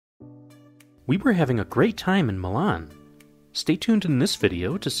We were having a great time in Milan. Stay tuned in this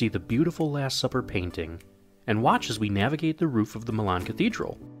video to see the beautiful Last Supper painting, and watch as we navigate the roof of the Milan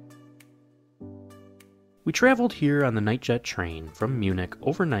Cathedral. We traveled here on the Nightjet train from Munich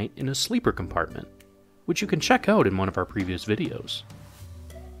overnight in a sleeper compartment, which you can check out in one of our previous videos.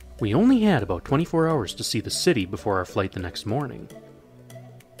 We only had about 24 hours to see the city before our flight the next morning.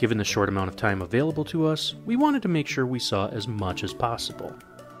 Given the short amount of time available to us, we wanted to make sure we saw as much as possible.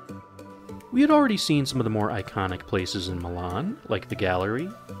 We had already seen some of the more iconic places in Milan, like the Galerie,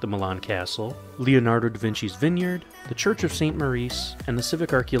 the Milan Castle, Leonardo da Vinci's vineyard, the Church of St. Maurice, and the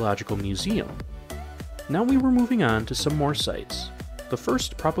Civic Archaeological Museum. Now we were moving on to some more sites, the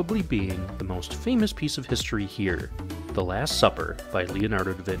first probably being the most famous piece of history here, The Last Supper by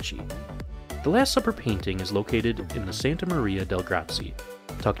Leonardo da Vinci. The Last Supper painting is located in the Santa Maria del Grazie,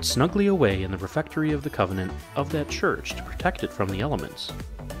 tucked snugly away in the refectory of the convent of that church to protect it from the elements.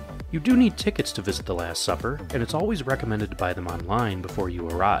 You do need tickets to visit the Last Supper, and it's always recommended to buy them online before you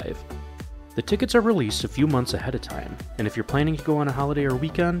arrive. The tickets are released a few months ahead of time, and if you're planning to go on a holiday or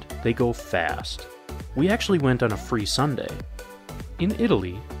weekend, they go fast. We actually went on a free Sunday. In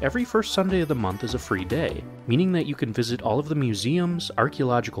Italy, every first Sunday of the month is a free day, meaning that you can visit all of the museums,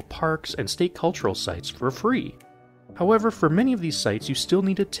 archaeological parks, and state cultural sites for free. However, for many of these sites, you still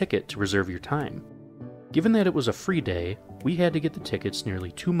need a ticket to reserve your time. Given that it was a free day, we had to get the tickets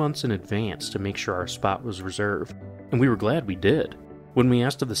nearly 2 months in advance to make sure our spot was reserved, and we were glad we did. When we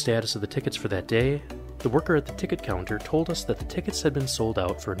asked of the status of the tickets for that day, the worker at the ticket counter told us that the tickets had been sold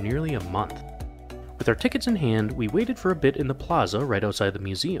out for nearly a month. With our tickets in hand, we waited for a bit in the plaza right outside the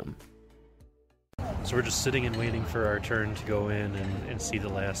museum. So we're just sitting and waiting for our turn to go in and see the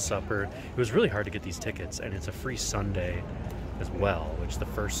Last Supper. It was really hard to get these tickets, and it's a free Sunday as well, which is the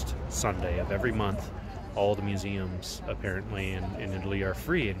first Sunday of every month. All the museums apparently in Italy are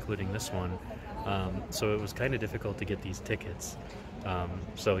free, including this one. So it was kind of difficult to get these tickets.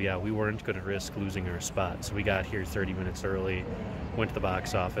 So yeah, we weren't going to risk losing our spot. So we got here 30 minutes early, went to the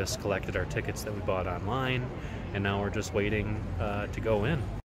box office, collected our tickets that we bought online, and now we're just waiting to go in.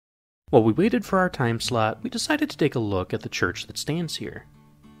 While we waited for our time slot, we decided to take a look at the church that stands here.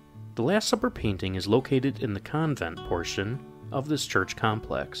 The Last Supper painting is located in the convent portion of this church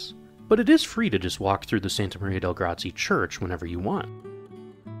complex, but it is free to just walk through the Santa Maria del Grazie church whenever you want.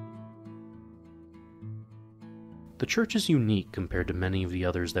 The church is unique compared to many of the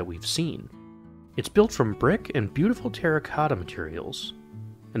others that we've seen. It's built from brick and beautiful terracotta materials,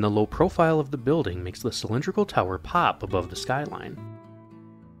 and the low profile of the building makes the cylindrical tower pop above the skyline.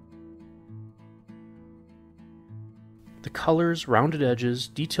 The colors, rounded edges,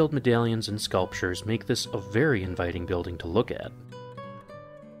 detailed medallions, and sculptures make this a very inviting building to look at.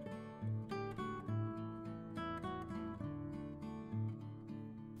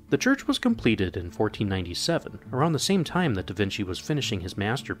 The church was completed in 1497, around the same time that Da Vinci was finishing his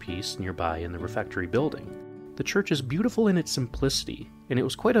masterpiece nearby in the refectory building. The church is beautiful in its simplicity, and it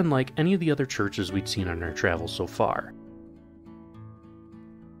was quite unlike any of the other churches we'd seen on our travels so far.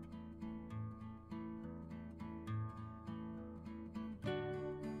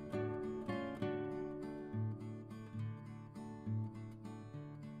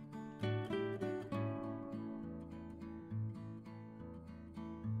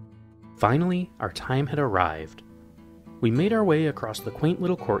 Finally, our time had arrived. We made our way across the quaint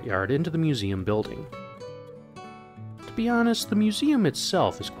little courtyard into the museum building. To be honest, the museum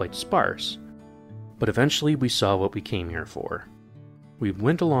itself is quite sparse, but eventually we saw what we came here for. We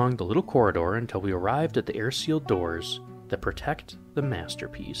went along the little corridor until we arrived at the air-sealed doors that protect the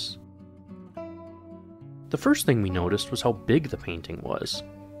masterpiece. The first thing we noticed was how big the painting was.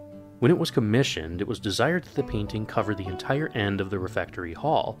 When it was commissioned, it was desired that the painting cover the entire end of the refectory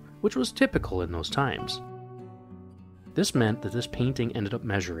hall, which was typical in those times. This meant that this painting ended up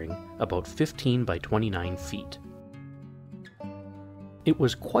measuring about 15 by 29 feet. It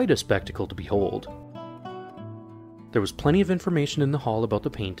was quite a spectacle to behold. There was plenty of information in the hall about the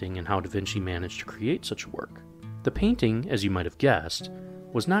painting and how Da Vinci managed to create such work. The painting, as you might have guessed,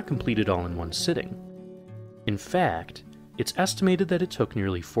 was not completed all in one sitting. In fact, it's estimated that it took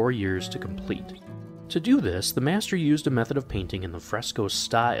nearly 4 years to complete. To do this, the master used a method of painting in the fresco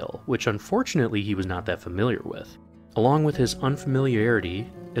style, which unfortunately he was not that familiar with. Along with his unfamiliarity,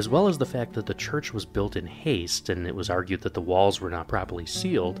 as well as the fact that the church was built in haste and it was argued that the walls were not properly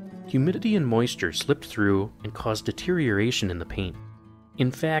sealed, humidity and moisture slipped through and caused deterioration in the paint.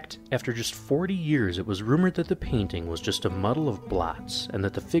 In fact, after just 40 years, it was rumored that the painting was just a muddle of blots and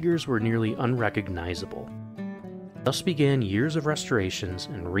that the figures were nearly unrecognizable. Thus began years of restorations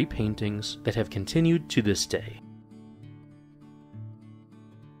and repaintings that have continued to this day.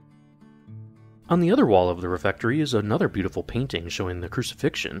 On the other wall of the refectory is another beautiful painting showing the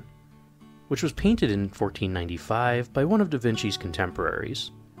Crucifixion, which was painted in 1495 by one of da Vinci's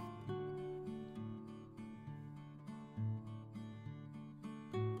contemporaries.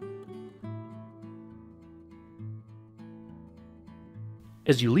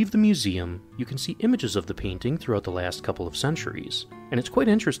 As you leave the museum, you can see images of the painting throughout the last couple of centuries, and it's quite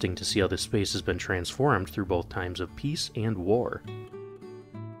interesting to see how this space has been transformed through both times of peace and war.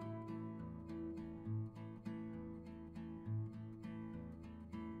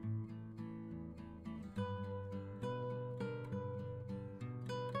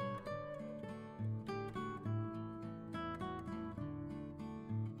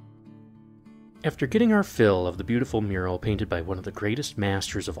 After getting our fill of the beautiful mural painted by one of the greatest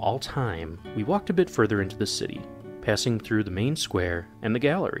masters of all time, we walked a bit further into the city, passing through the main square and the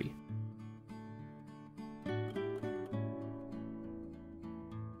Galerie.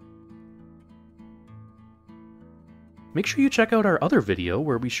 Make sure you check out our other video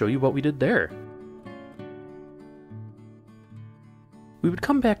where we show you what we did there. We would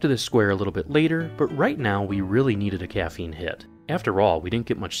come back to this square a little bit later, but right now we really needed a caffeine hit. After all, we didn't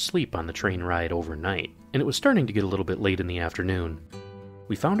get much sleep on the train ride overnight, and it was starting to get a little bit late in the afternoon.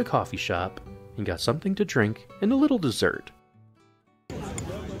 We found a coffee shop and got something to drink and a little dessert.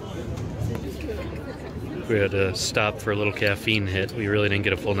 We had to stop for a little caffeine hit. We really didn't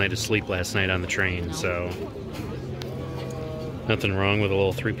get a full night of sleep last night on the train, so nothing wrong with a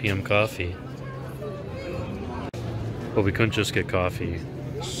little 3 p.m. coffee. But we couldn't just get coffee,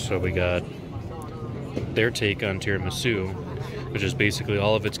 so we got their take on tiramisu, which is basically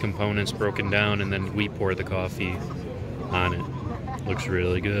all of its components broken down, and then we pour the coffee on it. Looks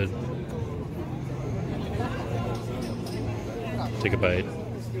really good. Take a bite.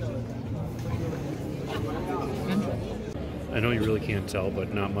 I know you really can't tell,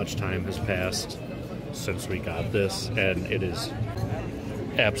 but not much time has passed since we got this, and it is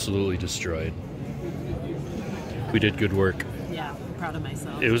absolutely destroyed. We did good work. Yeah, I'm proud of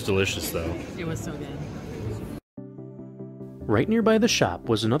myself. It was delicious, though. It was so good. Right nearby the shop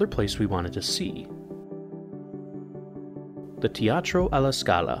was another place we wanted to see. The Teatro alla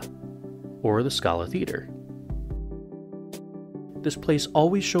Scala, or the Scala Theatre. This place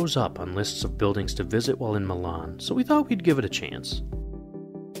always shows up on lists of buildings to visit while in Milan, so we thought we'd give it a chance.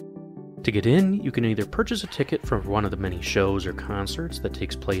 To get in, you can either purchase a ticket for one of the many shows or concerts that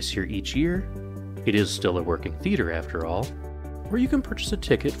takes place here each year. It is still a working theater after all. Or you can purchase a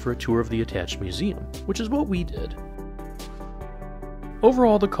ticket for a tour of the attached museum, which is what we did.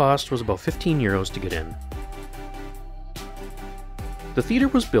 Overall, the cost was about €15 to get in. The theater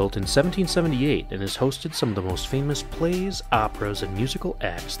was built in 1778 and has hosted some of the most famous plays, operas, and musical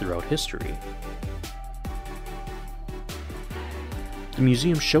acts throughout history. The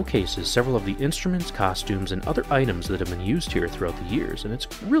museum showcases several of the instruments, costumes, and other items that have been used here throughout the years, and it's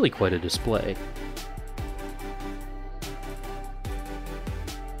really quite a display.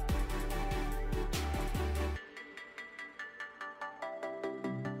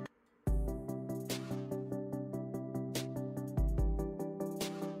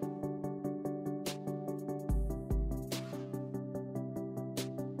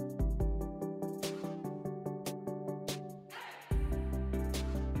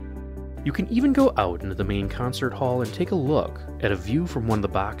 You can even go out into the main concert hall and take a look at a view from one of the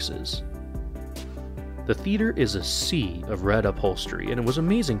boxes. The theater is a sea of red upholstery, and it was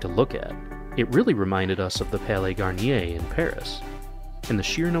amazing to look at. It really reminded us of the Palais Garnier in Paris, and the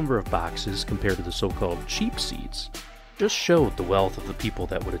sheer number of boxes compared to the so-called cheap seats just showed the wealth of the people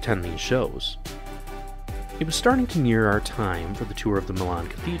that would attend these shows. It was starting to near our time for the tour of the Milan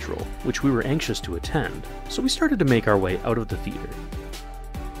Cathedral, which we were anxious to attend, so we started to make our way out of the theater.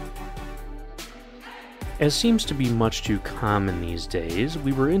 As seems to be much too common these days,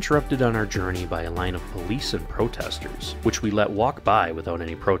 we were interrupted on our journey by a line of police and protesters, which we let walk by without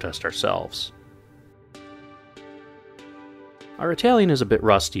any protest ourselves. Our Italian is a bit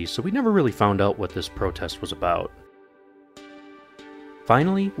rusty, so we never really found out what this protest was about.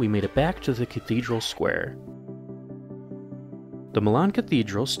 Finally, we made it back to the Cathedral Square. The Milan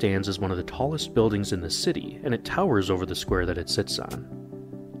Cathedral stands as one of the tallest buildings in the city, and it towers over the square that it sits on.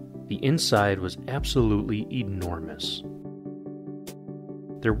 The inside was absolutely enormous.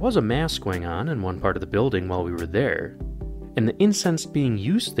 There was a mass going on in one part of the building while we were there, and the incense being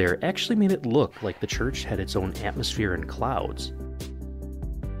used there actually made it look like the church had its own atmosphere and clouds.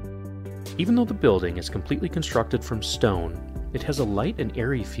 Even though the building is completely constructed from stone, it has a light and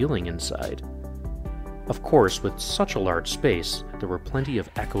airy feeling inside. Of course, with such a large space, there were plenty of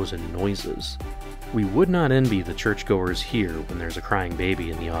echoes and noises. We would not envy the churchgoers here when there's a crying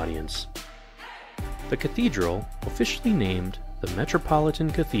baby in the audience. The cathedral, officially named the Metropolitan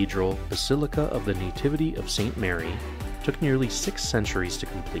Cathedral Basilica of the Nativity of St. Mary, took nearly 6 centuries to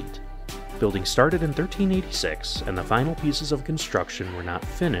complete. Building started in 1386, and the final pieces of construction were not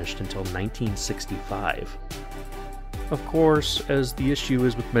finished until 1965. Of course, as the issue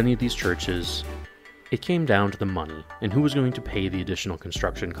is with many of these churches, it came down to the money and who was going to pay the additional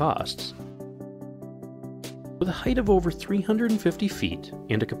construction costs. With a height of over 350 feet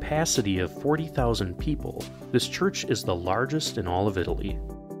and a capacity of 40,000 people, this church is the largest in all of Italy.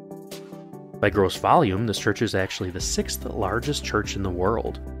 By gross volume, this church is actually the 6th largest church in the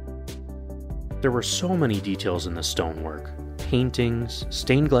world. There were so many details in the stonework, paintings,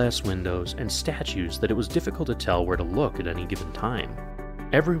 stained glass windows, and statues that it was difficult to tell where to look at any given time.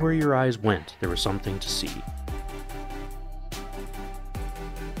 Everywhere your eyes went, there was something to see.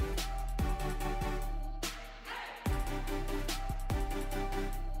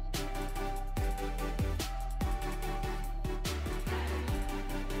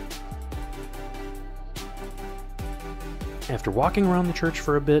 After walking around the church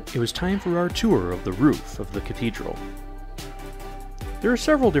for a bit, it was time for our tour of the roof of the cathedral. There are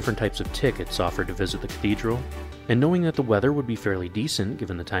several different types of tickets offered to visit the cathedral, and knowing that the weather would be fairly decent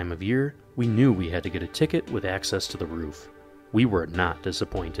given the time of year, we knew we had to get a ticket with access to the roof. We were not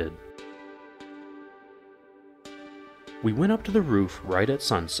disappointed. We went up to the roof right at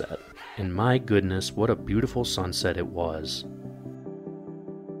sunset, and my goodness, what a beautiful sunset it was.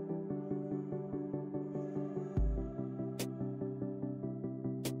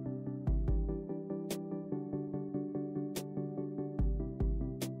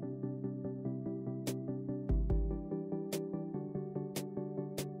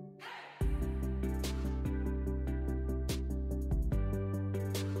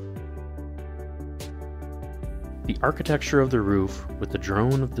 The architecture of the roof, with the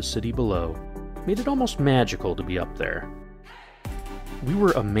drone of the city below, made it almost magical to be up there. We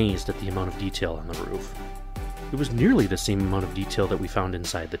were amazed at the amount of detail on the roof. It was nearly the same amount of detail that we found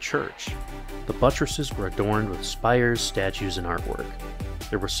inside the church. The buttresses were adorned with spires, statues, and artwork.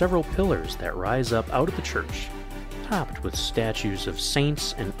 There were several pillars that rise up out of the church, topped with statues of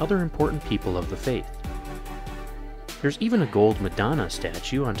saints and other important people of the faith. There's even a gold Madonna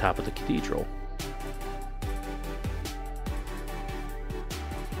statue on top of the cathedral.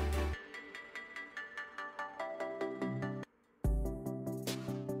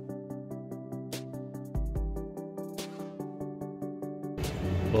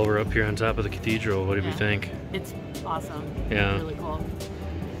 Well, we're up here on top of the cathedral. What do we think? It's awesome. Yeah. It's really cool.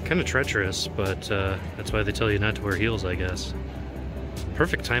 Kind of treacherous, but that's why they tell you not to wear heels, I guess.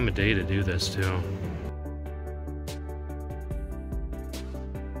 Perfect time of day to do this, too.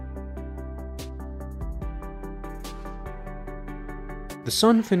 The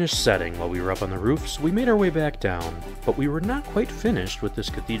sun finished setting while we were up on the roof, so we made our way back down, but we were not quite finished with this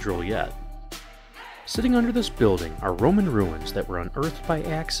cathedral yet. Sitting under this building are Roman ruins that were unearthed by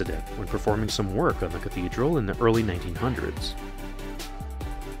accident when performing some work on the cathedral in the early 1900s.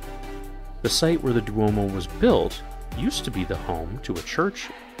 The site where the Duomo was built used to be the home to a church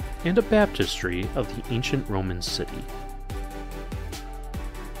and a baptistry of the ancient Roman city.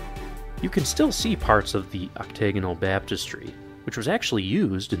 You can still see parts of the octagonal baptistry, which was actually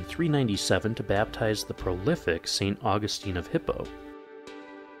used in 397 to baptize the prolific St. Augustine of Hippo.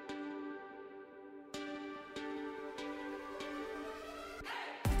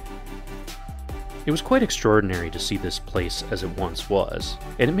 It was quite extraordinary to see this place as it once was,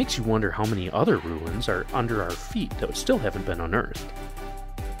 and it makes you wonder how many other ruins are under our feet that still haven't been unearthed.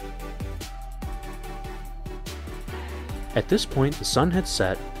 At this point, the sun had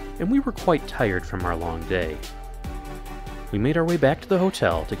set, and we were quite tired from our long day. We made our way back to the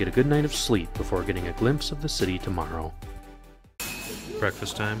hotel to get a good night of sleep before getting a glimpse of the city tomorrow.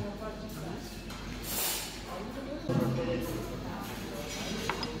 Breakfast time.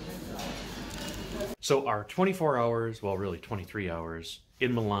 So our 24 hours, well really 23 hours,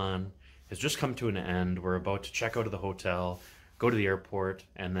 in Milan has just come to an end. We're about to check out of the hotel, go to the airport,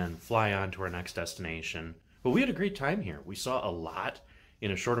 and then fly on to our next destination. But we had a great time here. We saw a lot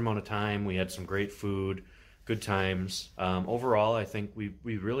in a short amount of time. We had some great food, good times. Overall, I think we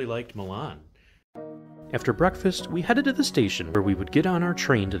really liked Milan. After breakfast, we headed to the station where we would get on our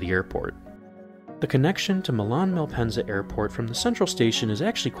train to the airport. The connection to Milan Malpensa Airport from the central station is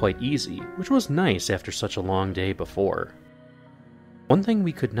actually quite easy, which was nice after such a long day before. One thing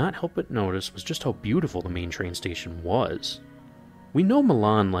we could not help but notice was just how beautiful the main train station was. We know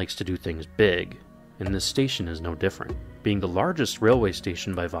Milan likes to do things big, and this station is no different, being the largest railway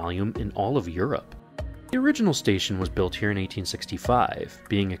station by volume in all of Europe. The original station was built here in 1865,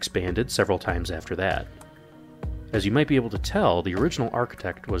 being expanded several times after that. As you might be able to tell, the original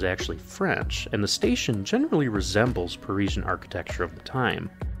architect was actually French, and the station generally resembles Parisian architecture of the time.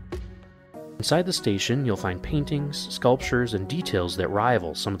 Inside the station, you'll find paintings, sculptures, and details that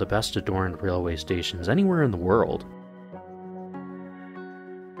rival some of the best adorned railway stations anywhere in the world.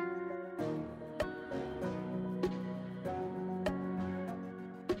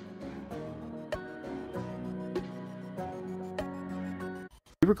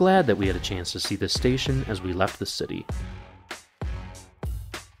 We were glad that we had a chance to see this station as we left the city.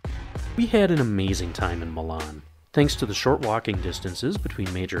 We had an amazing time in Milan. Thanks to the short walking distances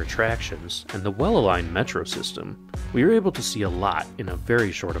between major attractions and the well-aligned metro system, we were able to see a lot in a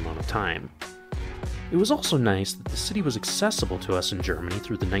very short amount of time. It was also nice that the city was accessible to us in Germany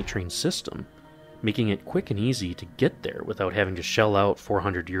through the night train system, making it quick and easy to get there without having to shell out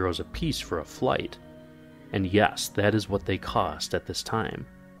 400 euros apiece for a flight. And yes, that is what they cost at this time.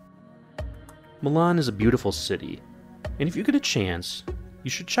 Milan is a beautiful city, and if you get a chance,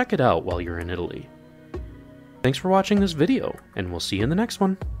 you should check it out while you're in Italy. Thanks for watching this video, and we'll see you in the next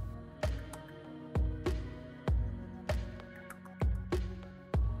one.